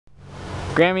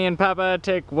Grammy and Papa,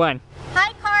 take one.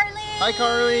 Hi, Carly. Hi,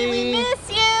 Carly. We miss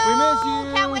you. We miss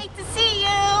you. Can't wait to see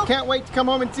you. Can't wait to come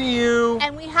home and see you.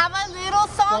 And we have a little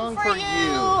song for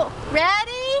you.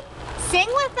 Ready? Sing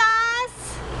with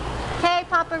us. Okay,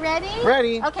 Papa, ready?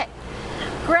 Ready. Okay.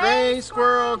 Gray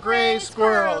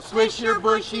squirrel, swish your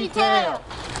bushy tail.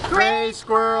 Gray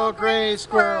squirrel,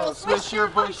 swish your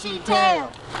bushy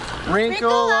tail.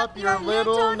 Wrinkle up your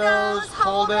little nose,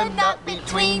 hold a nut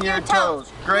between your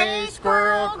toes. Gray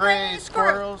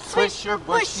squirrel, swish your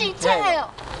bushy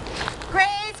tail. Gray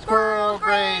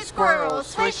squirrel,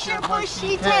 swish your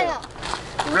bushy tail.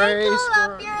 Wrinkle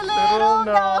up your little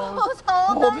nose,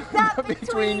 hold a nut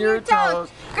between your toes.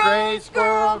 Gray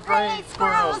squirrel,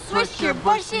 swish your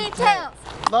bushy tail.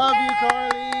 Love you,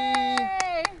 Carly.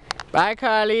 Bye,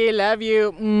 Carly. Love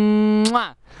you.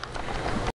 Mwah.